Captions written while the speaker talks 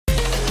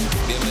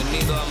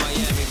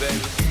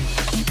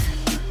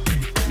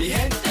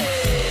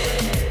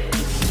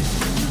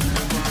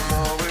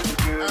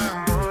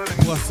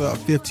up?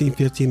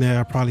 1515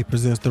 there proudly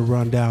presents the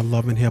Rundown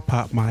Love and Hip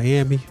Hop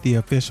Miami, the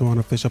official and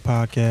unofficial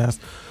podcast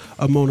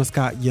of Mona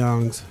Scott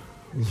Young's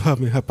Love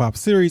and Hip Hop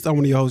series. I'm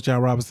one of your hosts,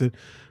 John Robinson,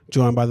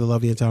 joined by the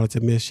lovely and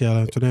talented Miss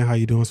Shella. Today, how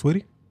you doing,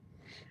 sweetie?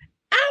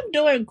 I'm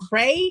doing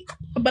great,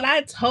 but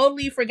I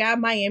totally forgot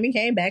Miami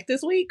came back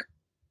this week.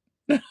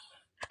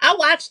 I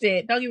watched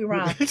it, don't get me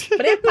wrong,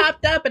 but it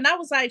popped up and I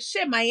was like,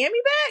 shit, Miami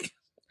back?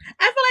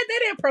 I feel like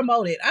they didn't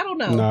promote it. I don't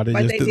know. No,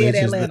 they did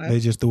Atlanta. They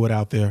just threw it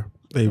out there.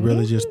 They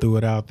really just threw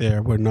it out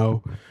there with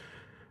no...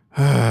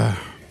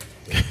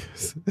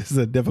 This is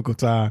a difficult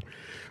time.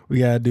 We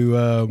got to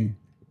do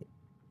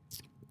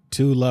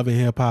two Love and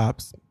Hip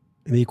Hops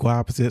and Equal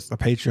Opposites, a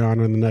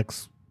Patreon in the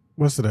next,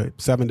 what's today,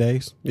 7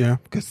 days? Yeah,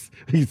 because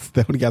he's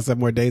only got 7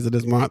 more days of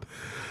this month.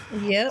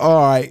 Yep.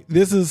 All right,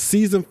 this is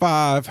Season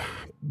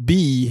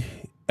 5B,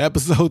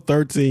 Episode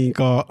 13,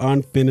 called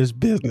Unfinished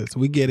Business.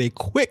 We get a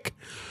quick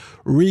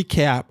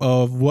recap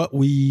of what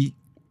we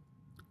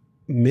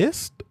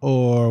missed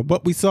or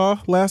what we saw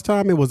last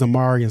time. It was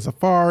Amara and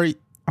Safaree,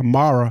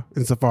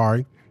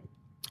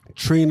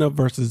 Trina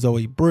versus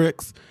Zoey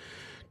Bricks,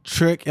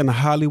 Trick and the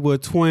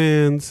Hollywood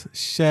Twins,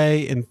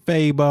 Shay and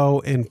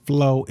Fabo, and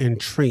Flo and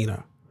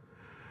Trina.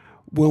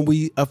 When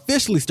we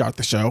officially start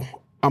the show,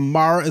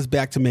 Amara is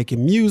back to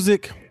making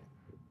music.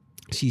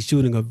 She's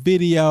shooting a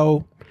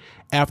video.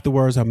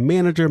 Afterwards, her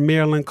manager,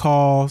 Marilyn,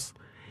 calls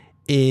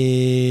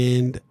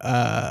and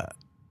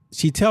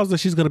she tells her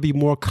she's going to be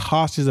more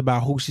cautious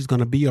about who she's going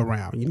to be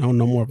around. You know,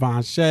 no more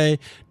Von Shay,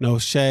 no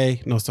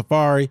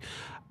Safaree.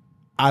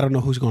 I don't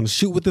know who's going to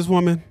shoot with this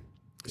woman.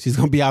 She's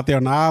going to be out there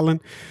on the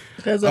island.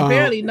 Because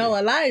apparently no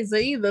Eliza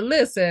either.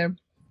 Listen.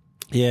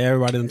 Yeah,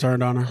 everybody done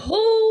turned on her.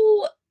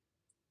 Who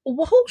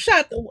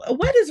shot,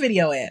 where this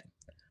video at?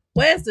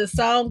 Where's the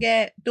song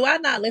at? Do I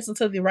not listen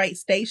to the right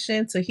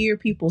station to hear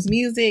people's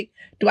music?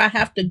 Do I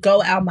have to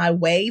go out my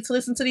way to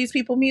listen to these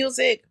people's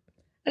music?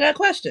 I got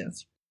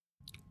questions.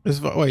 So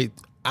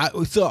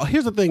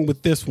here's the thing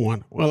with this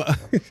one. Well,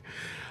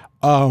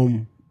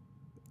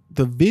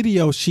 the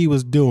video she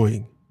was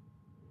doing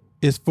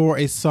is for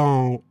a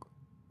song.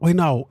 Wait,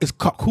 no, it's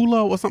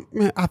Culo or something.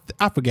 Man,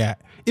 I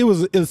forgot. It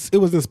was in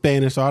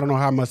Spanish, so I don't know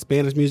how much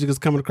Spanish music is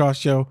coming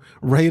across your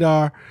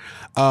radar.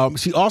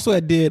 She also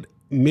did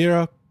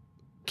Mira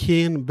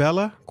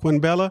Quinbella,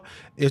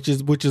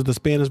 which is the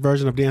Spanish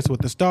version of Dancing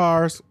with the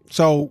Stars.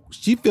 So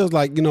she feels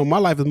like, you know, my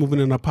life is moving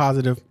in a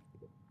positive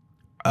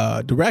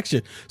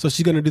direction. So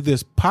she's going to do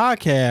this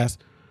podcast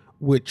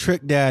with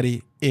Trick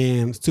Daddy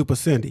and Super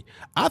Cindy.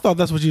 I thought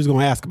that's what she was going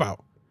to ask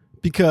about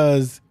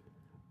because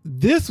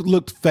this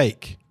looked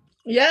fake.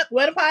 Yep,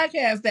 where the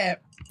podcast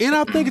at? And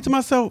I'm thinking to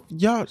myself,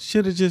 y'all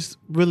should have just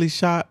really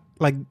shot,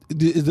 like,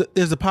 is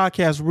the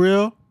podcast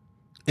real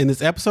and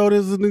this episode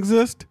doesn't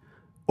exist?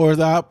 Or is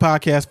our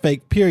podcast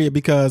fake, period?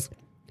 Because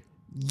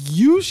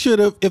you should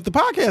have, if the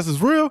podcast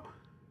is real,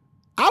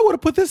 I would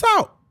have put this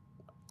out.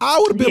 I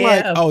would have been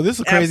like, oh, this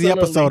is a crazy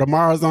episode.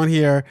 Amara's on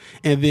here,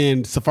 and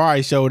then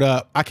Safaree showed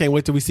up. I can't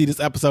wait till we see this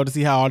episode to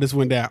see how all this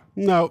went down.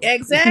 No.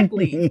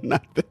 Exactly.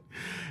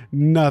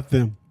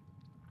 Nothing.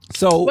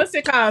 So what's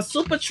it called?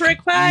 Super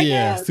Trick Podcast?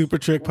 Yeah, Super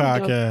Trick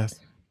Podcast.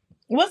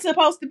 What's it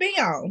supposed to be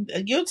on?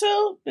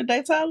 YouTube? Did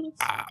they tell us?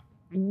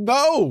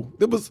 No.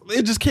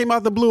 It just came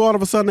out the blue. All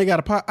of a sudden they got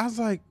a podcast. I was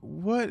like,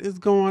 what is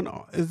going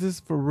on? Is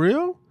this for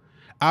real?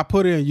 I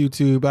put it on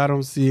YouTube. I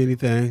don't see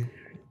anything.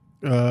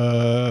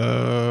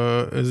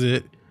 Is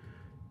it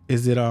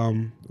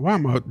why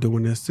am I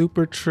doing this?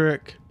 Super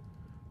Trick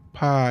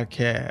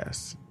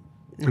Podcast.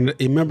 And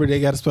remember they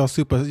got to spell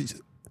super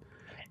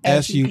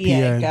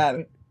SUPA. Got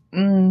it. I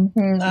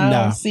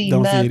don't see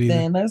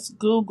nothing. Let's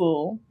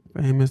Google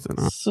famous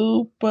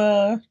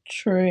Super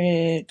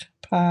Trick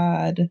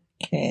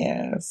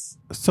Podcast.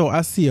 So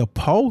I see a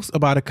post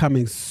about it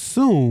coming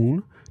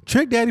soon.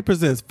 Trick Daddy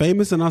presents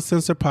famous and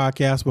uncensored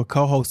podcast with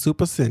co-host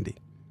Super Cindy.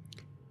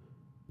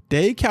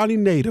 Dade County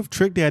native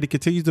Trick Daddy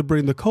continues to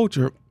bring the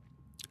culture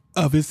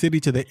of his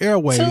city to the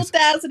airwaves.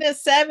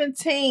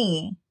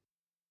 2017.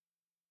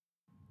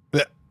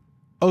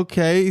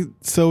 Okay,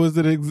 so is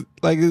it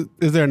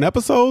is there an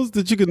episode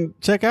that you can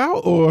check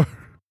out, or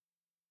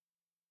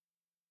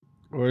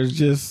it's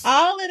just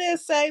all of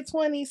this say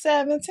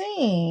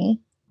 2017?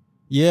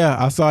 Yeah,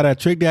 I saw that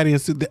Trick Daddy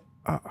and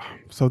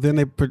so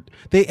then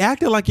they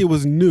acted like it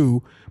was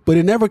new, but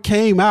it never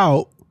came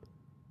out.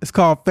 It's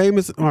called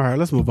Famous. All right,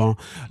 let's move on.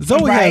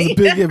 Zoey has a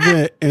big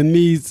event and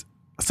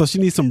she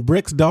needs some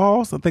Bricks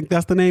dolls. I think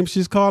that's the name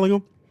she's calling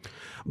them.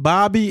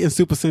 Bobby and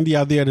Super Cindy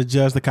are there to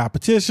judge the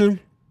competition.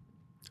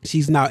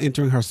 She's now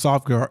entering her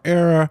soft girl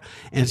era,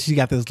 and she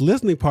got this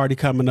listening party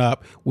coming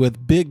up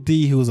with Big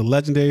D, who is a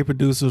legendary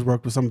producer, who's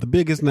worked with some of the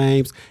biggest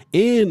names,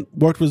 and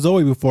worked with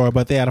Zoey before,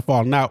 but they had a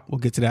falling out. We'll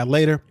get to that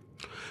later.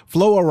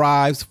 Flo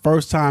arrives,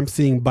 first time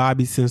seeing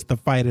Bobby since the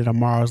fight at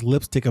Amara's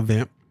lipstick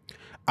event.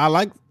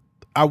 I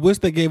wish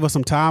they gave us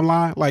some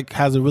timeline. Like,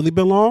 has it really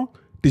been long?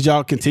 Did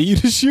y'all continue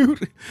to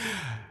shoot?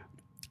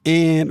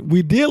 And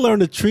we did learn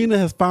that Trina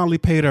has finally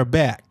paid her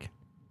back.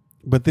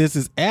 But this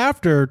is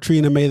after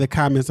Trina made the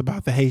comments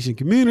about the Haitian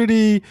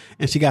community,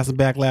 and she got some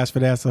backlash for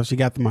that, so she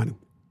got the money.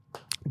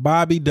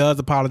 Bobby does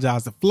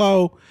apologize to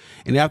Flo,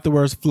 and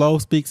afterwards, Flo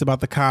speaks about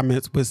the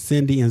comments with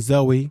Cindy and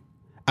Zoey.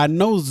 I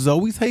know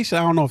Zoey's Haitian.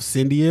 I don't know if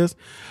Cindy is.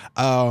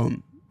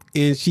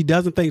 And she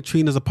doesn't think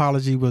Trina's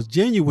apology was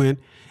genuine,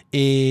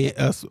 and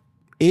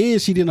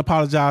she didn't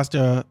apologize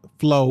to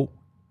Flo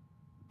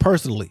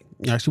personally.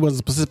 She wasn't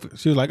specific.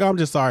 She was like, "Oh, I'm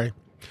just sorry."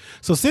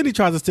 So Cindy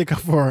tries to stick up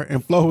for her,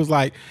 and Flo was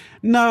like,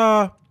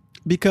 "Nah,"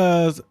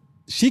 because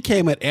she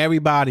came at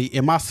everybody,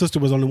 and my sister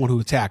was the only one who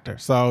attacked her.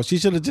 So she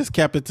should have just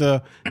kept it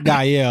to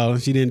Gael,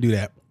 and she didn't do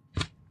that.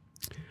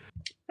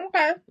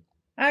 Okay,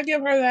 I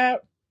give her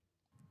that.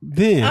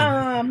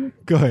 Then,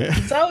 go ahead.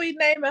 Zoey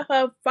naming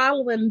her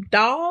following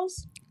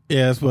dolls.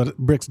 Yeah, it's what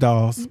Bricks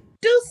dolls.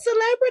 Do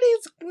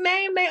celebrities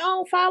name their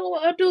own follower,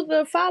 or do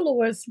the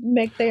followers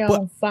make their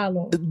own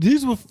follower?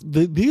 These were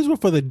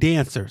for the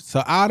dancers,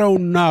 so I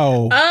don't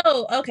know.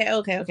 Oh,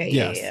 okay.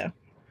 Yes. Yeah.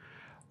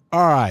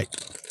 All right.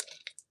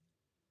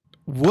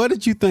 What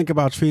did you think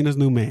about Trina's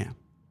new man?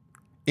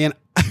 And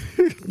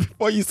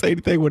before you say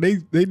anything, when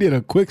they did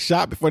a quick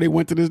shot before they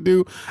went to this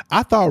dude,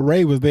 I thought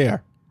Ray was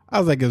there. I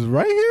was like, is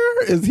Ray here?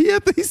 Is he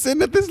he's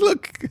sitting at this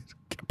look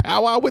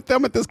powwow with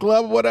them at this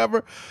club or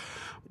whatever?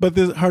 But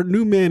her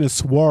new man is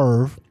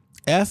Swerve,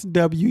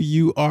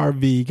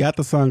 SWURV, got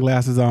the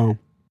sunglasses on.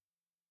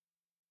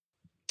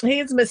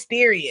 He's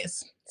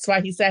mysterious. That's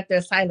why he sat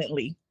there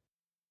silently.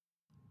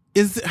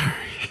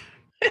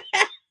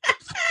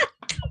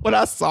 When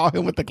I saw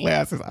him with the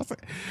glasses, I said,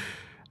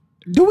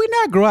 do we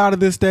not grow out of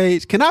this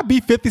stage? Can I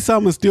be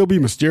 50-something and still be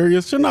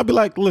mysterious? Shouldn't I be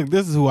like, look,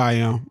 this is who I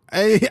am.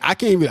 Hey,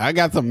 I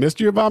got some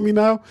mystery about me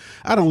now.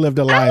 I don't live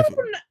the life.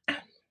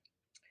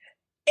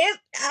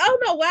 I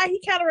don't know why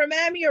he kind of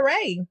remind me of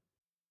Ray.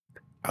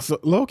 So,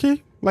 low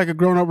key, like a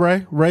grown up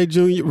Ray. Ray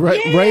Jr. Ray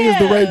is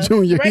the Ray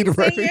Jr. Ray He the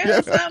Ray. Senior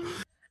or something.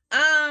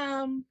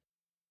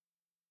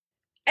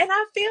 And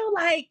I feel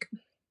like,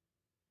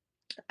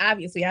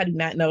 obviously, I do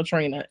not know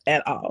Trina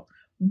at all,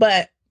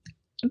 but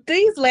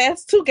these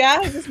last two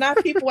guys is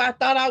not people I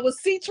thought I would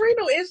see.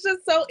 Trina is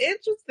just so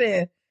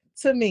interesting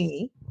to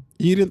me.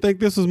 You didn't think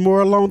this was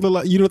more along the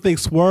line? You don't think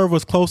Swerve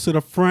was closer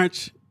to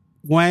French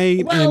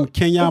Wayne and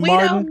Kenyon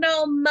Martin? We don't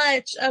know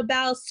much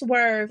about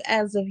Swerve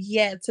as of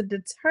yet to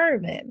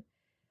determine,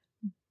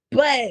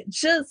 but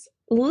just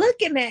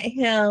looking at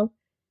him,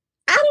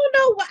 I don't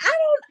know why.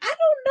 I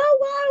don't know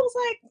why I was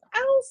like, I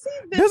don't see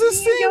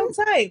this being your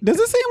type. Does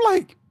it seem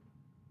like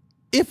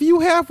if you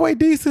halfway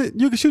decent,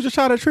 you can shoot your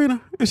shot at Trina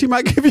and she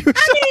might give you a shot?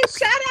 I mean,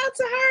 shout out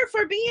to her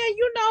for being,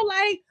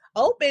 like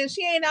open.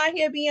 She ain't out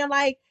here being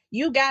like,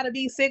 you gotta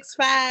be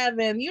 6'5"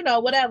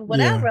 and whatever.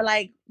 Yeah.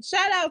 Like,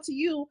 shout out to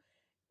you.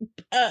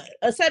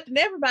 Accepting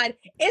everybody.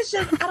 It's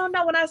just, I don't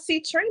know, when I see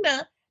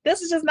Trina,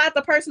 this is just not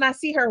the person I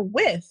see her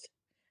with.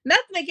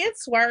 Nothing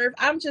against Swerve.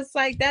 I'm just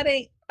like, that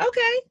ain't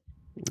okay.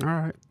 All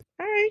right.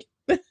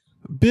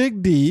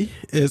 Big D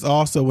is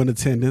also in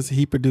attendance.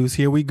 He produced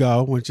Here We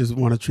Go, which is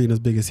one of Trina's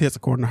biggest hits,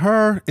 according to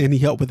her, and he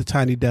helped with the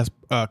Tiny Desk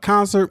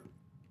concert.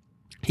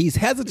 He's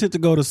hesitant to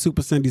go to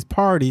Super Cindy's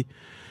party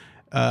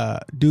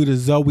due to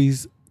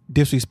Zoey's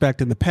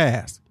disrespect in the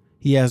past.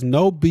 He has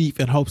no beef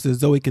and hopes that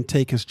Zoey can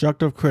take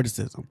constructive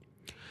criticism.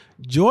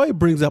 Joy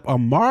brings up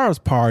Amara's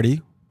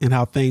party and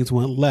how things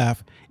went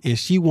left, and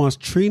she wants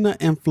Trina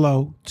and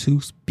Flo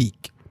to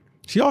speak.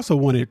 She also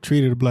wanted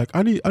Trina to be like,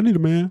 I need a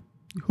man.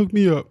 Hook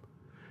me up.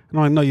 And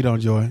I'm like, no, you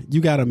don't, Joy.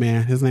 You got a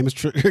man. His name is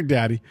Trick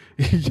Daddy.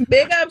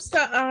 Big ups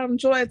to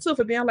Joy, too,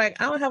 for being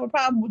like, I don't have a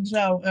problem with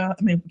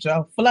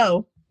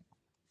Flo.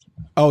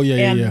 Oh,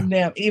 yeah.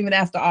 Them, even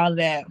after all of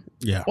that.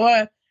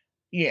 Yeah.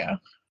 Yeah.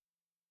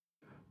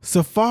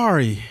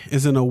 Safaree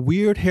is in a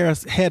weird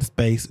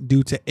headspace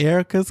due to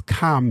Erica's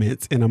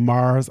comments in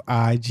Amara's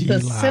IG the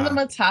live.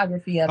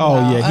 Cinematography of it.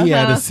 Oh yeah, he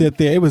had to sit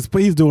there. He was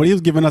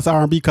giving us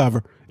R&B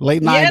cover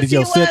late night. Did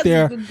you sit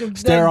there,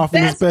 stare off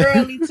in his face?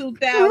 Early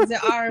 2000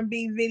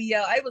 R&B video.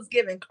 I was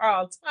giving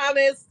Carl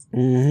Thomas,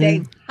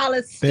 Dave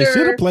Hollister. They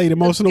should have played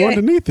emotional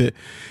underneath it.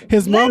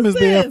 His mom is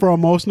there for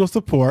emotional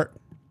support.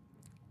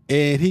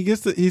 And he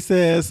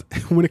says,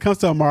 when it comes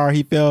to Amara,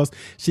 he feels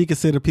she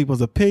considers people's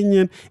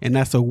opinion, and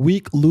that's a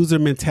weak loser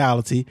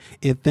mentality,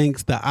 and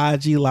thinks the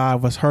IG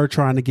Live was her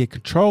trying to get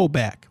control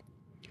back.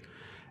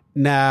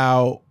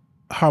 Now,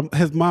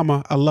 his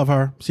mama, I love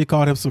her. She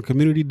called him some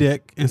community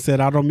dick and said,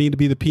 I don't mean to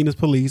be the penis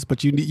police,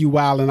 but you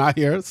wilding out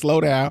here.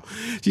 Slow down.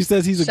 She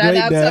says he's a great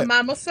dad. Shout out to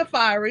Mama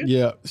Safaree.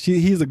 Yeah,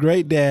 he's a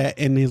great dad,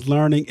 and he's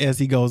learning as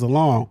he goes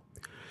along.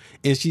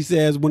 And she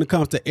says, when it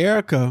comes to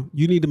Erica,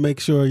 you need to make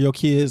sure your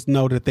kids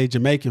know that they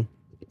Jamaican.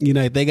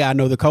 They got to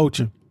know the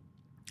culture.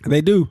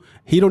 They do.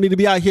 He don't need to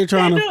be out here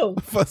trying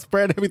to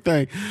spread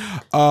everything.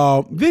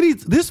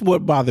 This is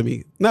what bothered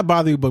me. Not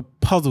bothered me, but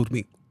puzzled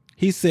me.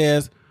 He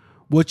says,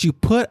 what you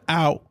put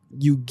out,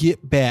 you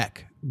get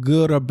back,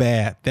 good or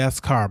bad.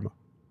 That's karma.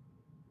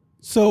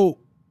 So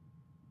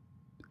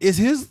is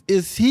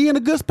he in a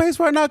good space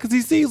right now? Because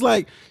he seems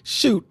like,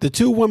 shoot, the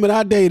two women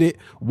I dated,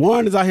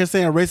 one is out here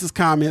saying racist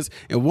comments,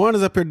 and one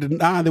is up here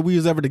denying that we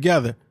was ever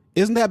together.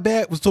 Isn't that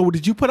bad? So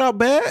did you put out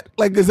bad?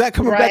 Like, is that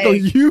coming back on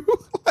you?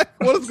 Like,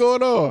 what is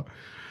going on?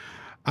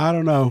 I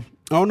don't know.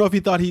 I don't know if he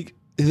thought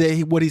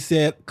what he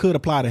said could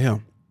apply to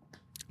him.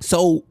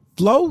 So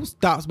Flo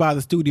stops by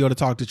the studio to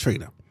talk to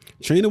Trina.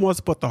 Trina wants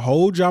to put the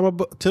whole drama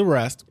to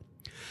rest.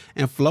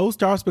 And Flo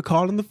starts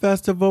recalling the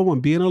festival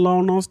and being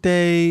alone on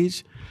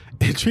stage.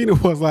 And Trina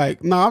was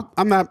like, no,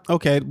 I'm not.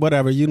 Okay,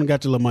 whatever. You done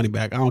got your little money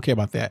back. I don't care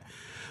about that.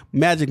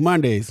 Magic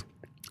Mondays.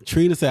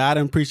 Trina said, I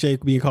didn't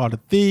appreciate being called a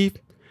thief.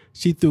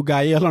 She threw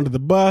Gael under the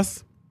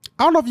bus.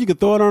 I don't know if you could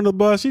throw it under the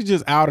bus. She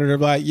just outed her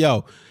like,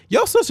 yo,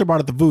 your sister brought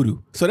up the voodoo.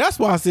 So that's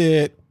why I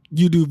said,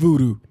 you do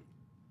voodoo.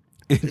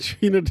 And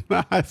Trina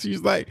denied.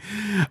 She's like,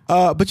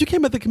 but you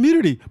came at the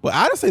community. Well,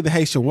 I didn't say the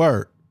Haitian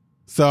word.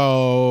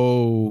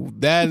 So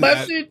that.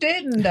 But you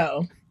didn't,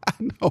 though. I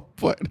know,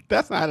 but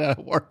that's not how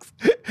it works.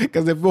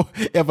 Because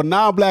if a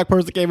non-black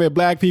person came at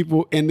black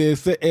people and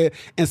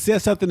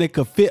said something that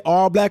could fit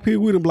all black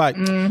people, we'd be like,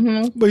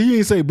 but he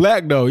didn't say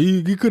black though.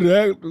 He could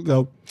have.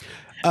 So,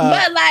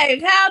 but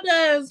like, how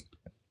does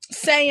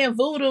saying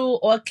voodoo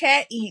or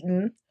cat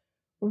eating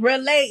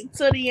relate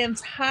to the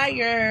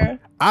entire?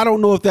 I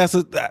don't know if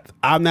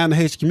I'm not in the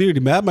Haitian community,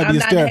 but that might be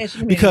a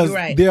stereotype because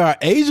there are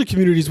Asian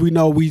communities we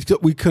know we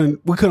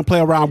couldn't play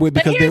around with.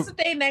 Because but here's the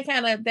thing that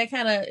kind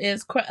of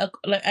is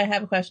I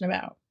have a question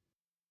about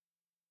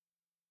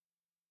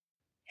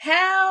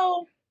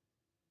how.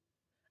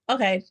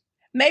 Okay,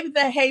 maybe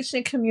the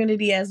Haitian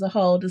community as a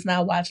whole does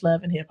not watch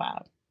Love and Hip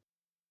Hop,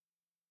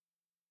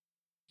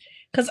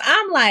 because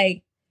I'm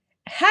like,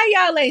 how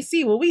y'all ain't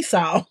see what we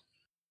saw?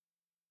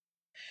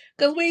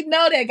 Because we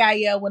know that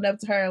Gael went up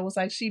to her and was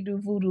like, she do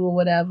voodoo or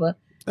whatever.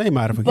 They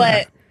might have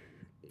forgot.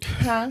 But,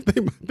 huh?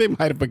 They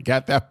might have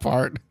forgot that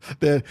part,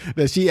 that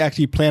she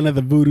actually planted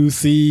the voodoo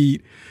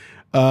seed.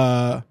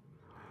 But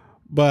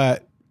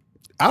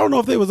I don't know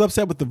if they was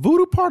upset with the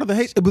voodoo part of the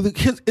hate.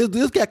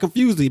 This got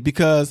confusing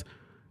because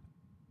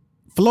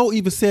Flo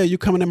even said, you're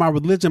coming in my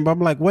religion. But I'm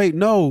like, wait,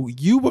 no,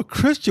 you were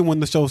Christian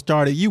when the show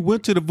started. You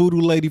went to the voodoo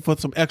lady for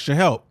some extra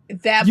help.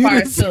 That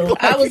part too.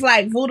 I was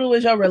like, voodoo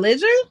is your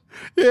religion?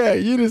 Yeah,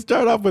 you didn't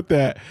start off with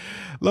that.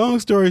 Long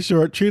story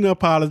short, Trina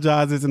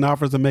apologizes and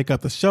offers to make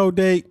up the show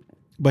date,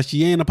 but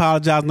she ain't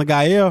apologizing to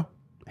Gael.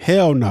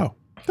 Hell no.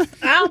 I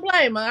don't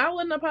blame her. I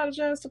wouldn't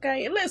apologize to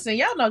Gael. Listen,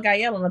 y'all know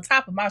Gael on the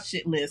top of my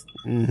shit list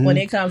when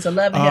it comes to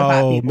Love and Hip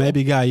Hop people.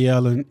 Maybe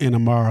Gael and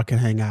Amara can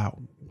hang out.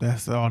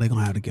 That's all they're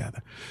going to have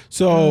together.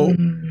 So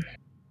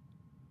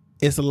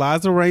it's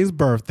Eliza Reign's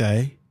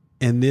birthday.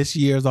 And this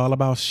year is all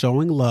about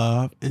showing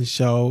love and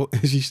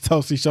she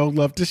showed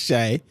love to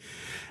Shay.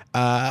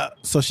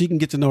 So she can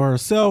get to know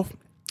herself.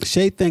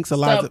 Shay thinks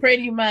Eliza. So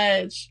pretty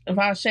much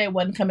while Shay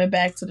wasn't coming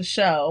back to the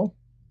show.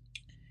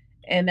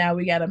 And now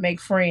we got to make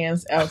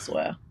friends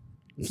elsewhere.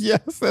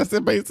 Yes, that's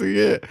basically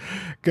it.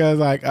 Because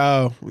like,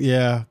 oh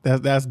yeah,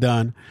 that's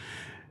done.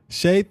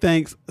 Shay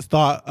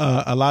thought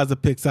Eliza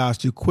picked sides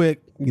too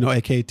quick,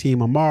 aka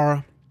Team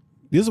Amara.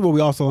 This is what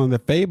we also learned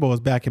that Fable is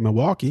back in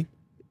Milwaukee.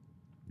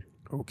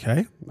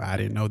 Okay, I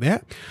didn't know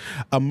that.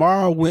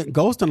 Amara went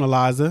ghost on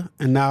Eliza,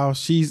 and now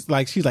she's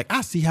like,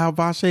 I see how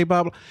Vache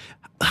blah blah.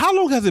 How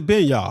long has it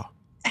been, y'all?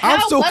 How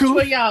much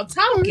were y'all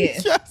talking?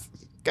 Yes,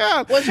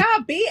 God. Was y'all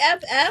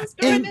BFFs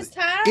during this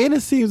time? And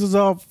it seems as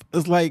though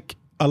it's like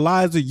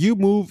Eliza, you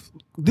moved.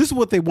 This is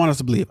what they want us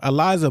to believe.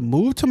 Eliza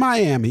moved to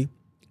Miami.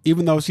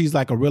 Even though she's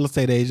like a real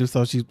estate agent,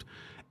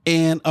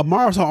 and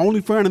Amara's her only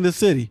friend in the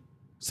city.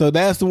 So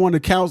that's the one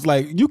that counts.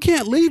 Like, you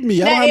can't leave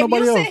me. I don't have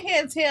nobody else. If you sit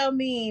here and tell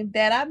me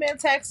that I've been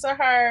texting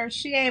her,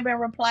 she ain't been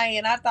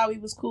replying, I thought we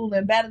was cool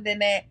and better than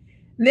that,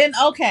 then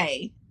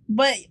okay.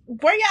 But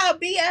where y'all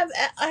be as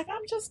like,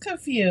 I'm just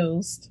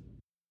confused.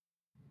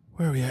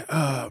 Where are we at?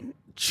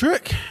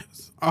 Trick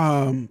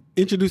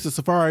introduces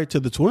Safaree to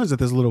the twins at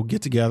this little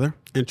get together,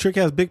 and Trick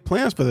has big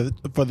plans for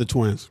the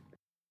twins.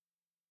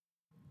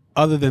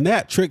 Other than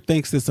that, Trick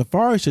thinks that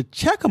Safaree should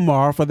check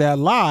Amara for that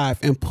live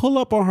and pull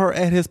up on her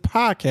at his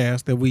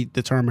podcast that we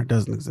determined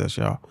doesn't exist,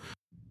 y'all.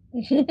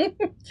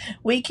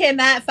 We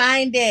cannot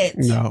find it.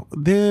 No.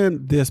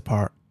 Then this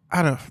part.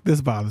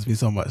 This bothers me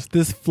so much.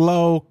 This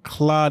Flo,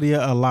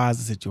 Claudia,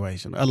 Eliza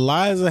situation.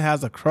 Eliza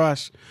has a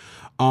crush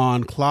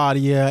on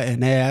Claudia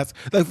and asks,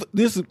 like,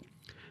 this.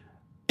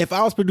 If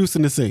I was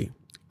producing the scene,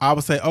 I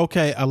would say,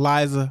 okay,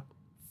 Eliza,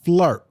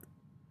 flirt.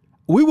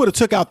 We would have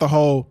took out the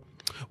whole,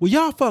 well,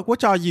 y'all fuck,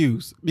 what y'all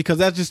use? Because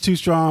that's just too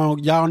strong.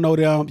 Y'all know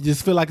them. You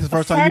just feel like it's the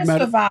first time you met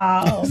them.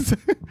 First of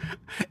all.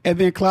 And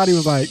then Claudia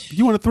was like,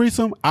 you want a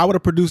threesome? I would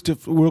have produced it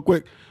real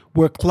quick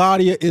where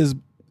Claudia is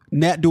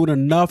not doing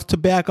enough to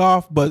back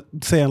off, but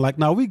saying like,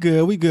 no, we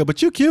good.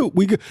 But you cute.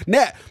 We good.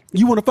 Nat,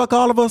 you want to fuck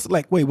all of us?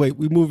 Like, wait,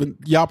 we moving.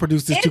 Y'all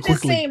produced this too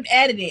quickly. It just seemed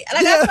edited.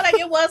 Like, I feel like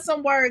it was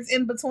some words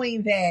in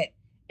between that.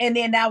 And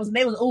then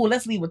they was,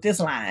 let's leave with this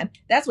line.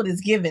 That's what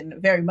it's given,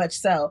 very much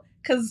so.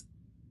 Because,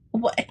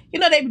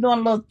 they be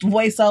doing little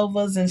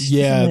voiceovers and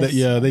shit.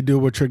 Yeah, they do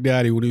it with Trick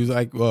Daddy when he was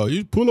like, well,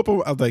 you pull up.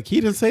 I was like,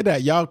 he didn't say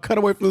that. Y'all cut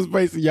away from his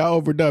face and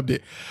y'all overdubbed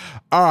it.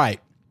 All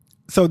right.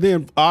 So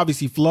then,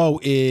 obviously,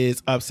 Flo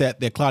is upset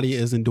that Claudia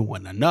isn't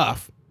doing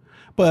enough.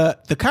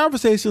 But the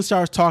conversation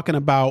starts talking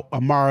about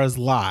Amara's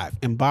live.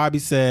 And Bobby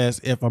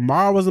says if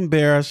Amara was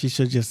embarrassed, she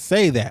should just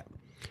say that.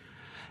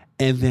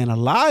 And then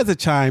Eliza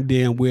chimed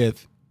in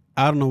with,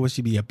 I don't know what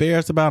she'd be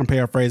embarrassed about. I'm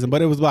paraphrasing,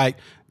 but it was like,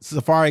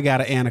 Safaree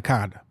got an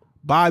anaconda.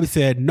 Bobby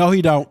said, no,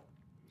 he don't.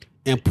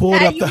 And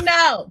pulled up the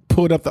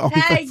OnlyFans.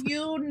 How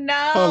you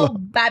know,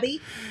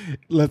 Bobby?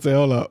 Let's say,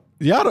 hold up.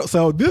 Y'all don't,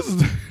 so this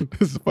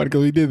is funny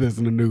because we did this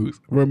in the news.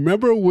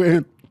 Remember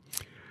when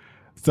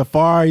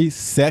Safaree's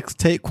sex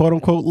tape, quote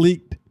unquote,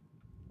 leaked?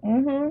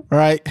 Mm-hmm.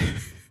 Right?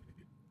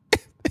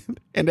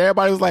 And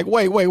everybody was like,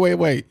 wait.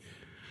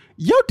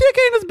 Your dick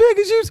ain't as big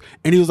as you.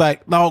 And he was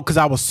like, no, because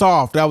I was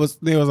soft. They was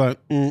like,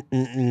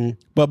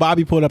 But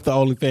Bobby pulled up the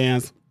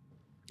OnlyFans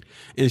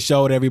and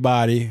showed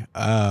everybody.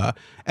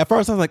 At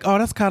first I was like, oh,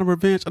 that's kind of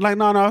revenge. I'm like,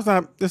 no, it's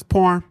not. It's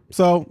porn.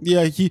 So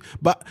yeah,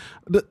 but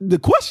the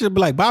question would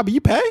be like, Bobby,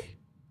 you pay?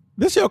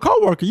 This your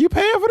coworker. You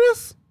paying for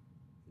this?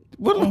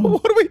 What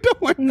are we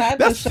doing? Not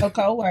just your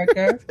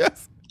coworker.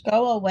 Yes.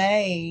 Go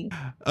away.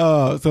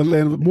 So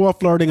then more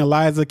flirting.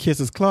 Eliza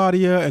kisses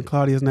Claudia, and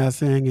Claudia's not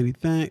saying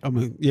anything.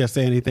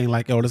 Saying anything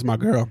like, oh, this is my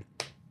girl.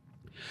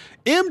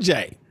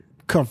 MJ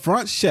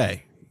confronts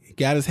Shay.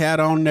 Got his hat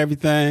on and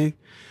everything.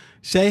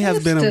 Shay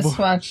has been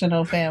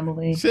dysfunctional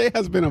family. Shay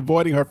has been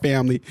avoiding her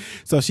family,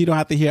 so she don't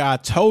have to hear "I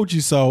told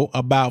you so"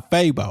 about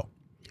Fabo.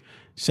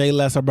 Shay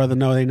lets her brother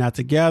know they're not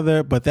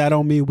together, but that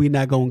don't mean we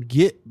not gonna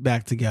get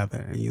back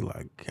together. And you're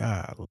like,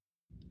 God.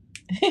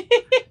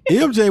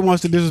 MJ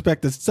wants to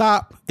disrespect to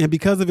stop, and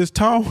because of his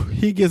tone,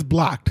 he gets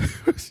blocked.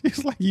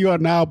 She's like, you are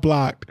now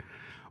blocked.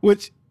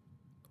 Which,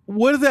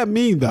 what does that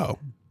mean though?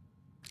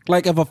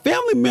 Like if a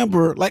family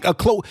member, like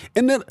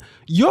and then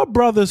your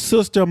brother,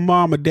 sister,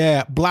 mom, or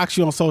dad blocks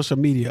you on social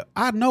media,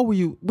 I know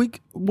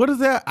what is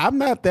that? I'm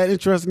not that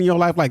interested in your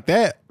life like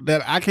that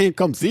I can't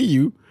come see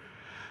you.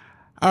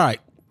 All right,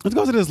 let's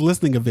go to this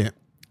listening event.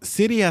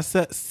 Cindy has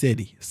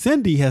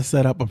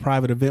set up a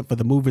private event for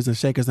the movers and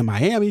shakers in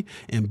Miami,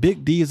 and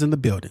Big D is in the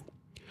building.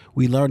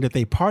 We learned that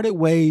they parted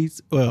ways.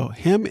 Well,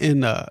 him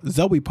and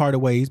Zoey parted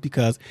ways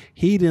because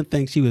he didn't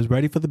think she was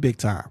ready for the big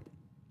time.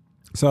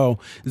 So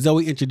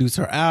Zoey introduced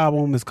her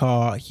album. It's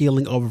called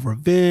Healing Over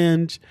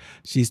Revenge.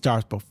 She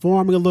starts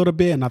performing a little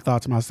bit, and I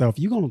thought to myself,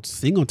 you gonna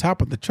sing on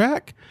top of the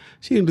track?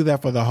 She didn't do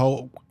that for the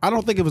whole. I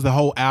don't think it was the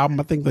whole album.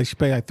 I think she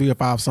played like 3 or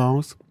 5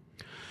 songs.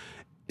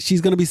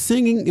 She's going to be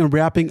singing and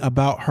rapping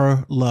about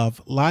her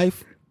love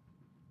life.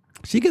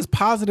 She gets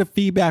positive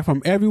feedback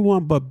from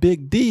everyone but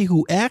Big D,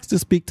 who asked to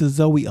speak to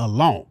Zoey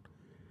alone.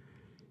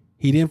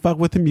 He didn't fuck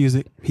with the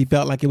music. He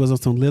felt like it was on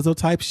some Lizzo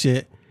type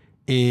shit.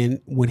 And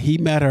when he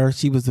met her,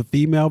 she was a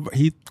female.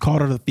 He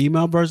called her the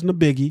female version of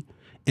Biggie,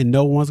 and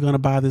no one's going to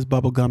buy this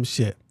bubblegum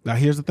shit. Now,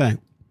 here's the thing.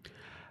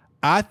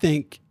 I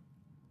think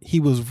he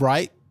was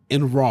right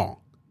and wrong.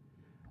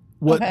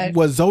 What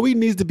Zoey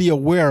needs to be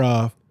aware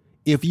of,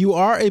 if you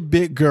are a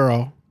big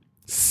girl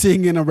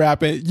singing and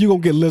rapping, you're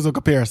going to get Lizzo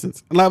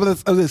comparisons. Like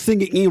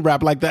singing and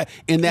rap like that,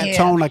 in that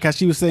tone, like how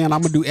she was saying,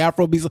 I'm going to do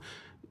Afro beats.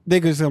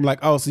 They could say, like,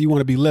 oh, so you want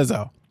to be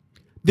Lizzo.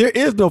 There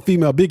is no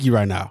female Biggie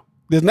right now.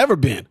 There's never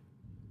been.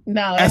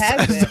 No, it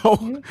hasn't.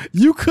 So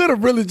you could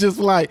have really just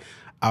like,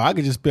 oh, I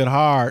could just spit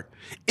hard.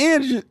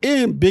 And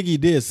Biggie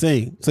did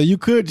sing. So you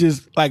could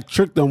just like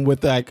trick them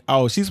with like,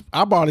 oh,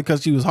 I bought it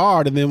because she was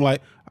hard. And then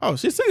like, oh,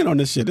 she's singing on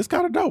this shit. It's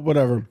kind of dope,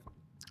 whatever.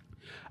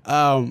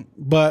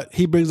 But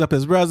he brings up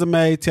his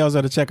resume, tells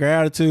her to check her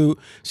attitude.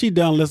 She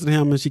done listening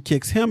to him, and she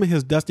kicks him and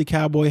his dusty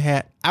cowboy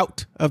hat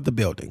out of the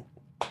building.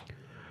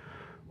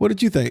 What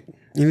did you think?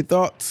 Any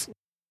thoughts?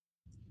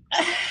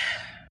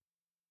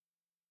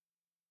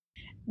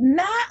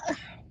 I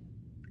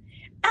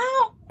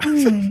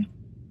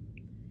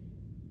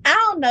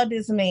don't know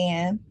this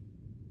man,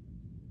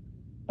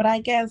 but I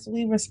guess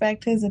we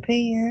respect his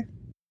opinion.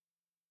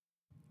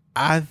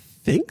 I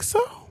think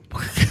so.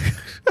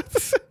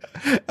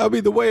 I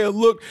mean, the way it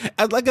looked,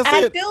 like I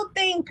said, I do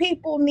think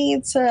people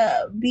need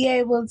to be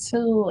able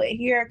to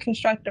hear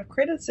constructive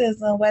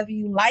criticism, whether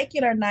you like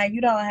it or not.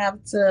 You don't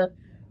have to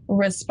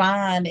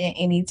respond in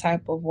any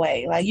type of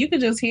way. Like you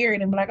could just hear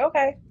it and be like,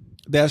 okay.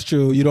 That's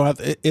true. You don't have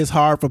to, it's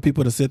hard for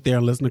people to sit there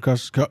and listen to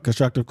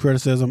constructive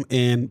criticism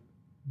and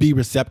be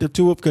receptive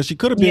to it, because she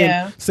could have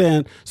been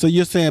saying, so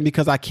you're saying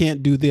because I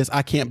can't do this,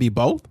 I can't be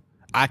both?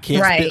 I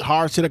can't spit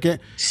hard shit. I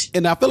can't.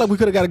 And I feel like we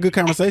could have got a good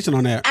conversation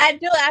on that. I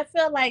do. I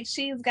feel like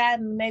she's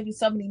gotten maybe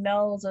so many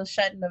no's or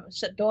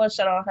doors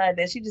shut on her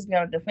that she just be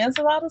on the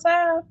defensive all the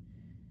time.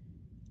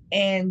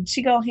 And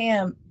she go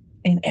ham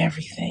in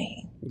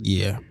everything.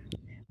 Yeah.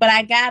 But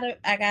I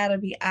gotta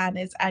be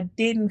honest. I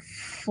didn't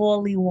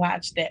fully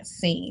watch that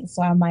scene,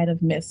 so I might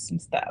have missed some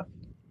stuff.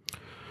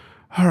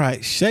 All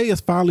right. Shay is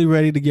finally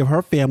ready to give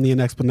her family an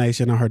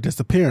explanation on her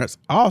disappearance.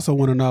 I also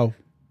want to know,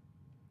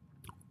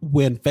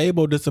 when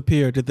Fabo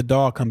disappeared, did the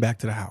dog come back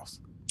to the house?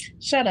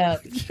 Shut up.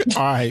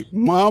 All right.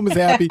 Mom is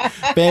happy.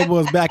 Fabo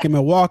is back in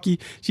Milwaukee.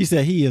 She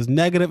said he is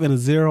negative and a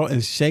 0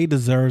 and Shay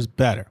deserves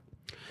better.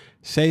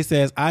 Shay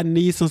says, I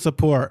need some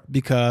support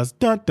because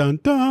dun dun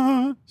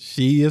dun,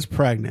 she is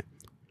pregnant.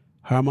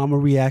 Her mama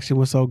reaction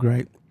was so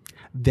great.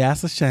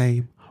 That's a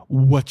shame.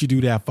 what you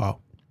do that for?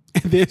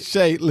 And then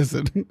Shay,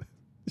 listen,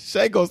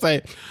 Shay gonna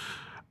say,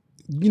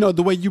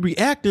 the way you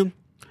reacting,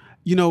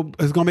 is going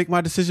to make my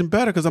decision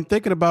better because I'm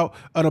thinking about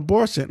an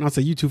abortion. And I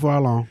say, you too far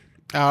along.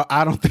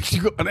 I don't think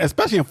you go,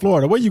 especially in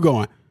Florida. Where you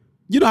going?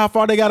 You know how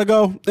far they got to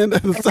go? And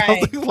the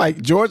South,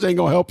 like Georgia ain't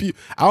going to help you.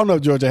 I don't know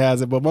if Georgia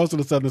has it, but most of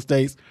the southern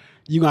states,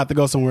 you're going to have to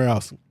go somewhere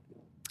else.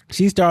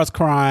 She starts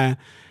crying,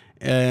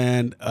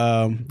 and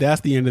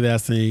that's the end of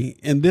that scene.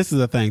 And this is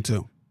the thing,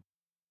 too.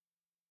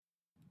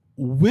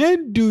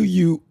 When do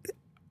you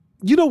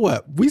know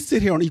what? We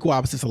sit here on Equal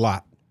Opposites a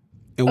lot.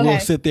 And we'll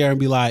sit there and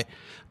be like,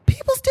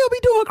 people still be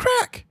doing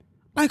crack.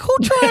 Like, who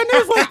trying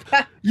this?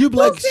 Like, you be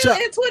like, still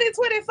in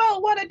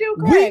 2024 want to do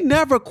crack? We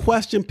never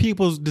question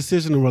people's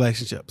decision in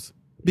relationships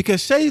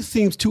because Shay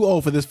seems too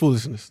old for this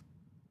foolishness.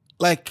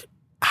 Like,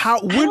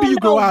 when do you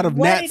grow out of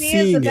not seeing it?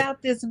 What it is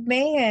about this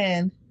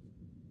man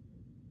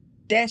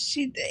that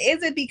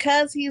is it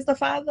because he's the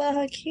father of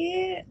her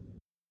kid?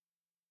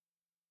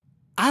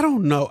 I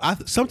don't know.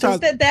 Sometimes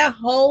that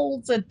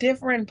holds a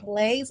different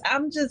place.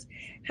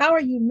 How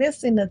are you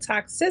missing the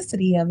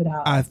toxicity of it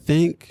all? I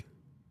think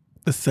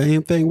the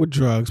same thing with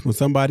drugs. When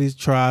somebody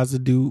tries to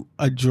do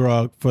a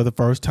drug for the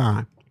first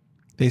time,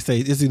 they say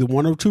it's either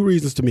one or two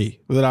reasons to me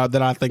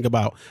that I think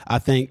about. I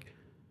think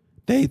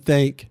they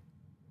think,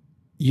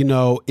 it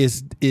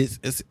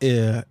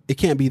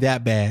can't be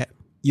that bad.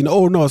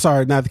 Oh no,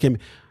 sorry, not the can.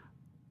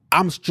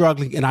 I'm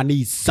struggling and I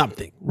need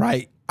something,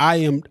 right?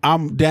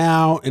 I'm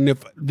down, and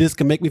if this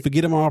can make me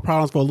forget about my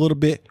problems for a little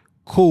bit,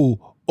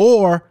 cool.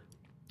 Or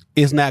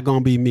it's not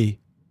gonna be me.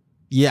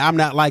 Yeah, I'm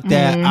not like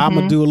that. Mm-hmm. I'm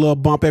gonna do a little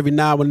bump every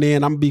now and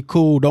then. I'm gonna be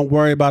cool. Don't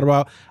worry about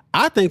it.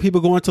 I think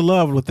people go into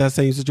love with that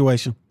same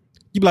situation.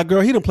 You be like, girl,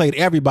 he done played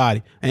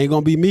everybody. Ain't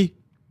gonna be me.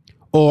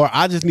 Or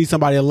I just need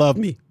somebody to love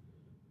me.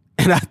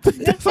 And I think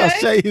that's how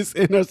Shay is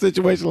in her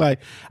situation. Like,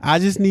 I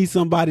just need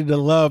somebody to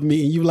love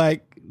me. And you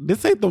like,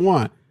 this ain't the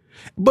one.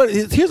 But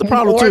here's the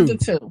problem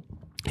too.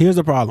 Here's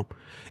the problem.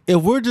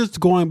 If we're just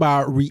going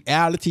by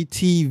reality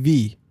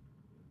TV,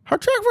 her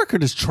track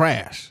record is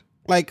trash.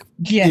 Like,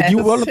 if you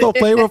want to throw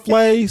Flavor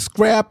Flav,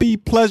 Scrappy,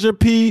 Pleasure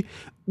P,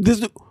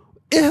 it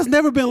has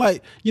never been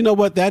like, you know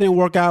what, that didn't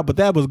work out, but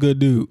that was good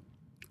dude.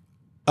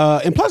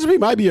 And Pleasure P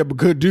might be a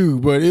good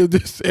dude, but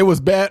it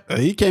was bad.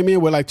 He came in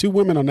with like 2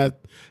 women on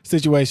that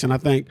situation, I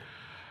think.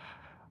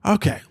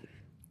 Okay.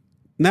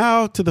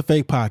 Now to the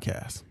fake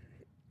podcast.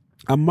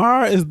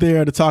 Amara is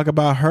there to talk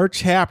about her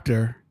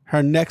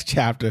next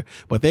chapter,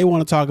 but they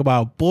want to talk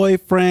about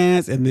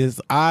boyfriends and this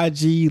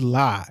IG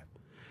live.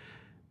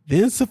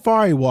 Then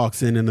Safaree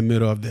walks in the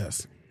middle of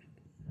this.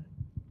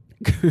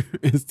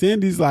 And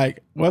Cindy's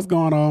like, what's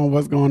going on?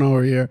 What's going on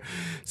over here?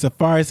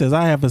 Safaree says,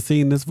 I haven't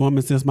seen this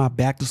woman since my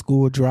back to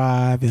school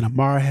drive, and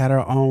Amara had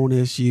her own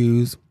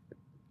issues.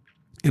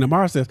 And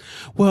Amara says,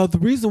 well, the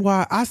reason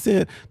why I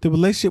said the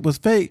relationship was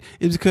fake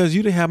is because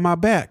you didn't have my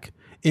back.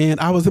 And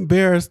I was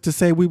embarrassed to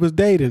say we was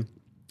dating.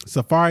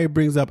 Safaree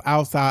brings up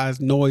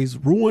outside noise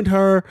ruined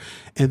her.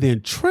 And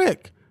then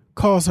Trick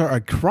calls her a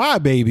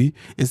crybaby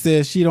and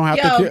says she don't have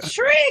to care.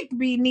 Trick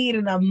be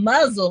needing a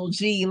muzzle,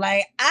 G.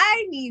 Like,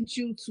 I need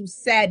you to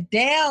sit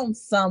down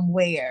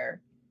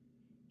somewhere.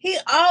 He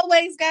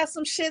always got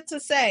some shit to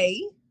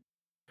say.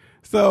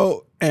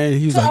 So, and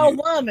he's to like, a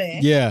woman.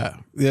 Yeah.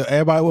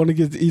 Everybody want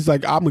to he's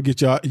like, I'm going to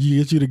get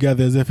you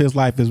together as if his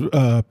life is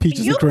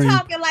peaches and cream. You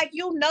talking like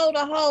you know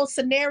the whole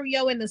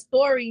scenario in the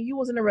story. You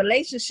was in a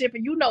relationship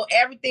and you know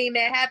everything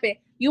that happened.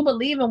 You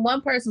believe in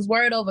one person's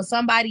word over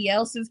somebody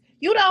else's.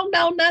 You don't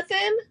know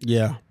nothing.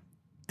 Yeah.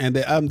 And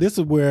this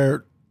is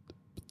where,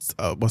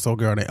 what's old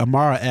girl name?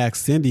 Amara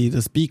asked Cindy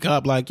to speak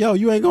up like, yo,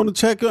 you ain't going to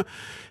check her.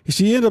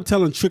 She ended up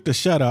telling Trick to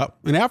shut up.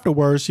 And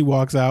afterwards, she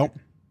walks out.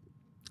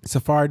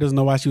 Safaree doesn't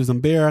know why she was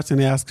embarrassed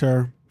and asks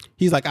her,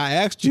 he's like, I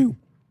asked you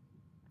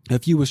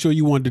if you were sure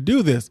you wanted to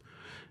do this.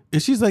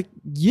 And she's like,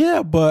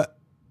 yeah, but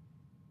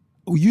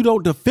you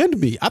don't defend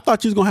me. I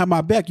thought you was going to have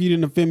my back. You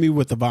didn't defend me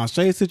with the Von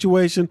Shay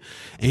situation.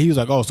 And he was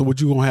like, oh, so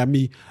what, you going to have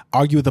me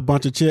argue with a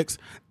bunch of chicks?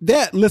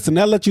 That lets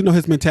you know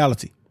his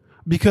mentality.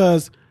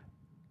 Because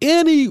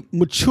any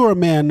mature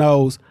man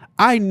knows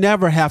I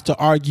never have to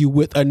argue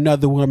with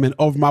another woman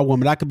over my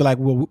woman. I could be like,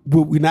 well,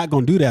 we're not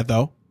going to do that,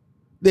 though.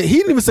 He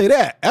didn't even say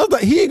that. I was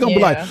like, he ain't gonna be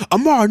like,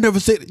 Amara never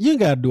said. You ain't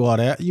gotta do all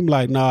that. You be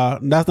like, nah,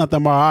 that's not the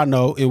Amara I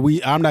know,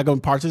 and I'm not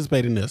gonna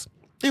participate in this.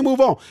 And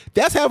move on.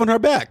 That's having her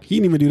back. He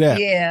didn't even do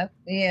that.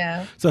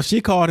 Yeah. So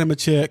she called him a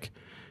chick,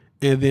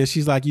 and then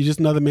she's like, "You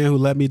just another man who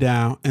let me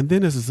down." And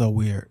then this is so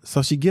weird.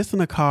 So she gets in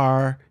the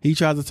car. He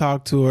tries to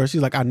talk to her.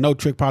 She's like, "I know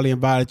Trick probably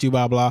invited you,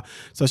 blah blah."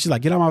 So she's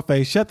like, "Get out my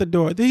face, shut the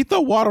door." Then he throw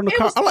water on the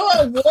car. I'm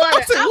like, water.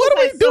 I said, "What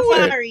are we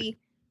doing?"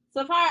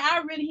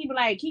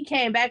 Safaree, he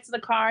came back to the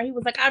car. He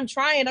was like, I'm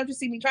trying. Don't you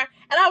see me trying?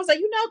 And I was like,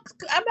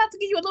 I'm about to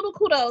give you a little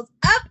kudos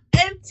up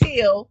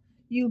until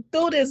you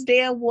threw this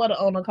damn water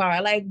on the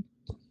car. Like,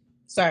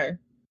 sir.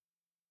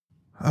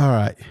 All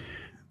right.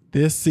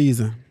 This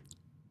season,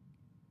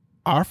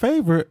 our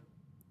favorite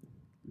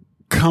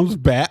comes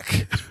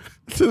back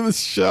to the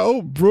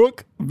show.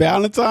 Brooke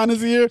Valentine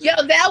is here. Yo,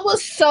 that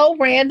was so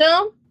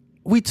random.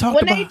 We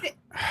talked about...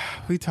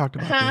 We talked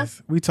about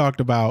this. We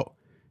talked about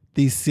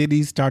these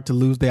cities start to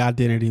lose their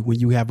identity when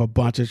you have a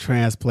bunch of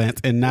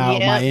transplants. And now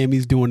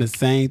Miami's doing the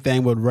same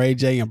thing with Ray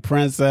J and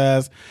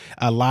Princess.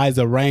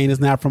 Eliza Rain is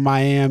not from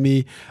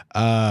Miami.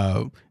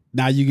 Now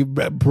you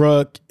get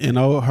Brooke,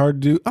 her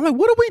dude. I'm like,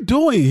 what are we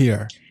doing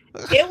here?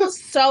 It was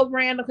so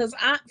random because,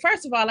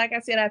 first of all, like I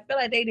said, I feel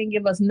like they didn't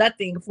give us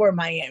nothing for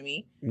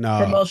Miami.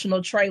 No.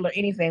 Promotional trailer,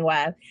 anything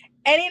wise.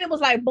 And then it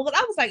was like, I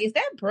was like, is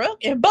that Brooke?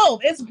 And boom,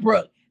 it's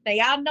Brooke. Now,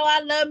 y'all know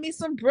I love me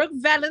some Brooke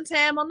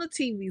Valentine on the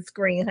TV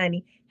screen,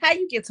 honey. How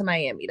you get to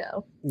Miami,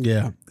 though?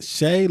 Yeah.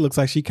 Shay looks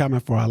like she coming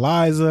for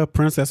Eliza.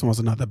 Princess wants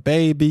another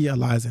baby.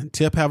 Eliza and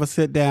Tip have a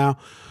sit down.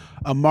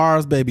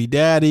 Amara's baby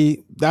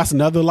daddy. That's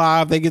another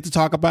live they get to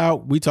talk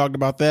about. We talked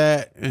about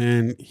that,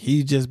 and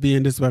he's just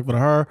being disrespectful to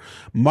her.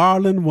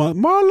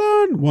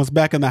 Marlon wants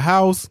back in the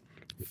house.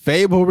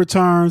 Fable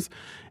returns,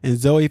 and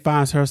Zoey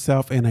finds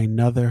herself in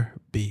another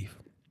beef.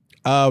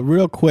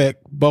 Real quick,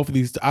 both of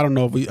these. I don't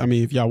know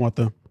if y'all want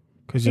the.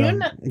 Because you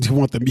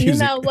want the music. You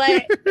know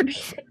what?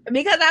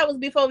 Because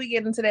before we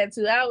get into that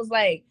too, I was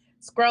like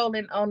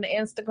scrolling on the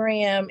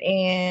Instagram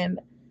and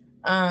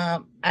I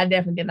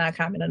definitely did not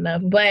comment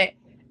enough. But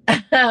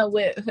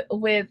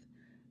with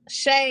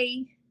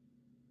Shay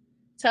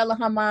telling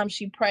her mom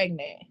she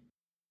pregnant,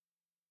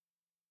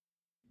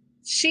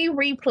 she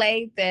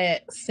replayed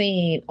that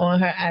scene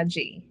on her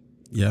IG.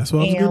 Yeah, that's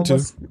what I was going to.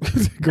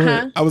 Go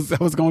ahead. I was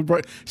going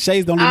to.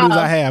 Shay's the only news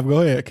I have. Go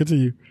ahead.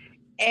 Continue.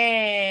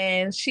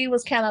 And she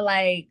was kind of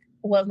like,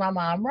 was my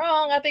mom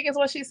wrong? I think is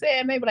what she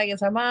said. Maybe like,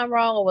 is her mom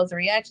wrong, or was the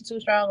reaction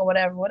too strong, or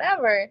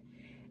whatever.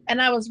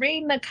 And I was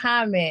reading the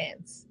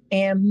comments,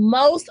 and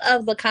most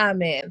of the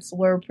comments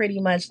were pretty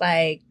much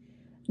like,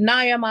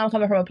 nah, your mom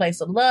coming from a place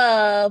of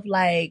love.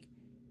 Like,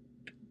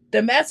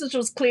 the message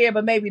was clear,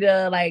 but maybe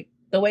the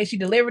way she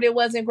delivered it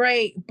wasn't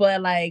great. But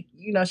like,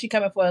 she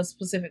coming for a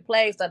specific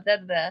place,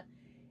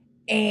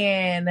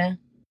 And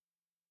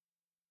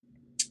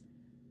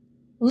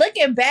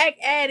looking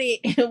back at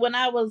it when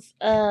I was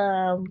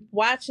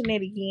watching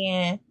it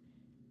again,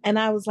 and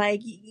I was like,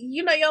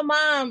 your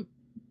mom,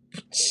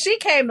 she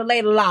came to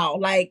lay the law.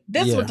 Like,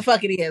 this is what the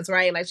fuck it is,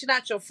 right? Like, she's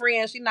not your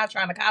friend. She's not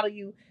trying to coddle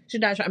you. She's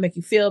not trying to make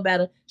you feel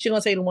better. She's going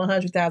to say the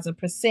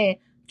 100,000%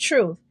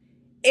 truth.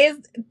 Is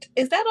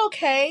that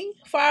okay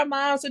for our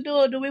moms to do,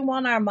 or do we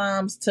want our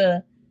moms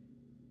to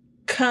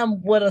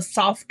come with a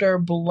softer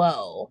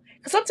blow?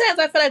 Because sometimes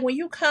I feel like when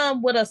you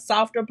come with a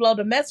softer blow,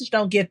 the message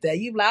don't get there.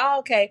 You be like, oh,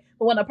 okay.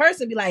 But when a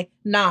person be like,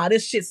 nah,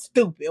 this shit's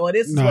stupid, or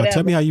this is whatever.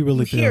 Tell me how you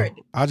really feel.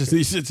 I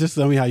just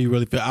tell me how you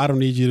really feel. I don't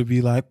need you to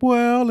be like,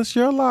 well, it's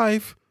your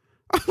life.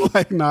 I'm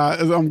like, nah,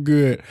 I'm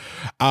good.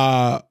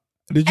 I'm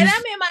in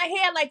my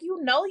head like,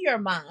 your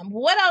mom.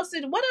 What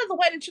other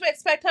way did you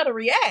expect her to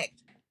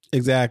react?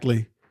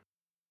 Exactly.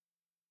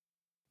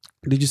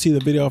 Did you see the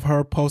video of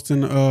her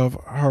posting of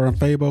her and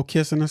Fabo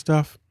kissing and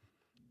stuff?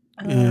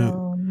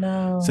 Oh,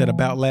 no. Said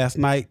about last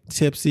night,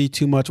 tipsy,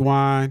 too much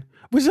wine,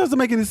 which doesn't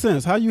make any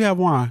sense. How you have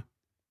wine?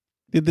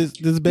 Did this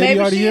baby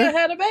already here? Maybe she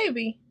had a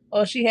baby.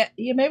 Or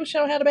maybe she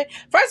don't had a baby.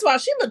 First of all,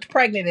 she looked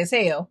pregnant as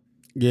hell.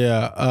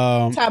 Yeah.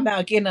 Talking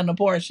about getting an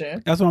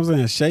abortion. That's what I'm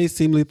saying. Shay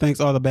seemingly thinks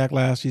all the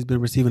backlash she's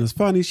been receiving is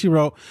funny. She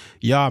wrote,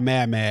 y'all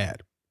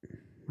mad.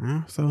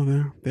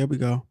 So there we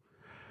go.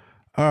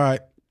 All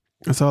right.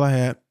 That's all I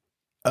had.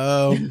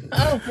 Oh,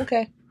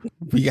 okay.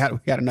 We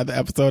got another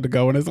episode to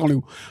go, and it's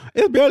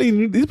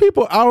barely these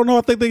people. I don't know.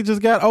 I think they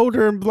just got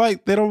older and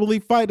like they don't really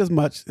fight as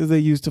much as they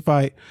used to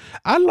fight.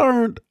 I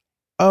learned.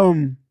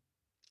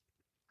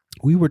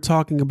 We were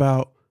talking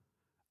about.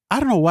 I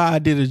don't know why I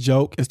did a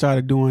joke and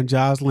started doing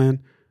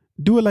Jocelyn.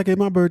 Do it like it's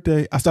my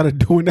birthday. I started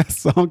doing that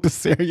song to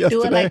Sarah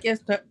yesterday.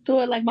 Do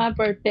it like my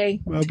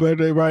birthday. My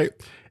birthday, right?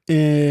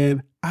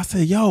 And I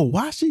said, "Yo,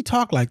 why she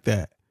talk like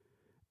that?"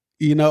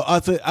 I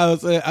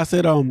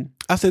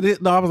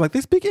was like,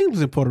 they speak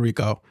English in Puerto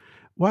Rico.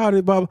 Why are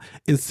they blah, blah?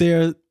 And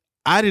Sarah,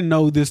 I didn't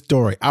know this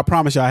story. I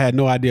promise you I had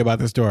no idea about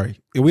this story.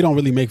 And we don't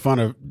really make fun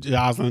of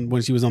Jocelyn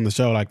when she was on the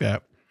show like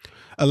that.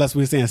 Unless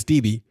we were saying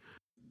Stevie.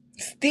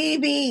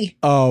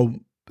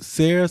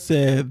 Sarah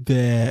said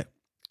that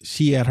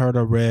she had heard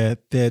or read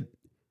that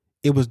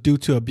it was due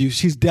to abuse.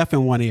 She's deaf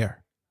in one ear.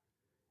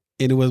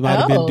 And it might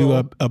have been due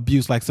to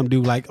abuse, like some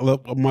dude, like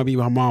maybe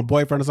her mom,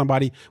 boyfriend or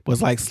somebody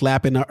was like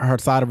slapping her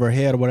side of her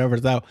head or whatever.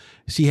 So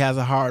she has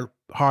a hard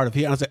of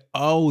hearing. I said,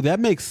 oh,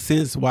 that makes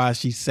sense why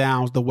she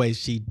sounds the way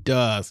she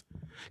does.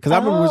 Because I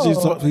remember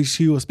when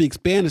she would speak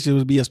Spanish, it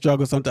would be a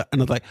struggle sometimes.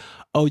 And it's like,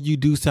 oh, you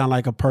do sound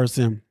like a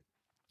person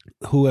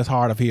who is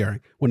hard of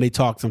hearing when they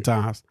talk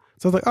sometimes.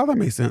 So I was like, oh, that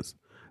makes sense.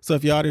 So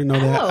if y'all didn't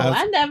know that.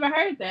 I never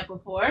heard that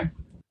before.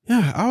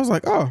 Yeah, I was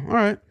like, oh, all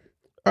right.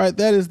 All right,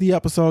 that is the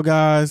episode,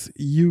 guys.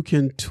 You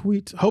can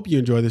tweet. Hope you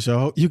enjoy the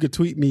show. You can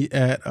tweet me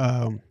at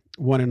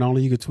one and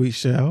only. You can tweet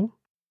Shell.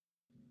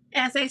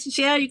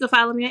 Shell. You can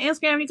follow me on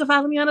Instagram. You can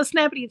follow me on the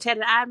Snappity chat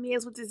at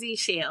iMiz with the Z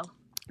Shell.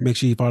 Make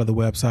sure you follow the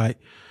website.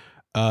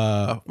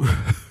 The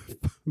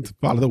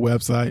Follow the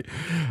website.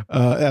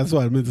 That's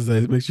what I meant to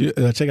say. Make sure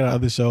you check out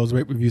other shows,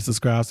 rate, review,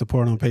 subscribe,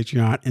 support on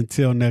Patreon.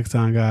 Until next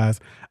time, guys,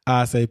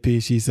 I say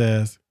peace. She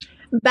says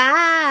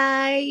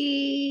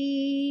bye.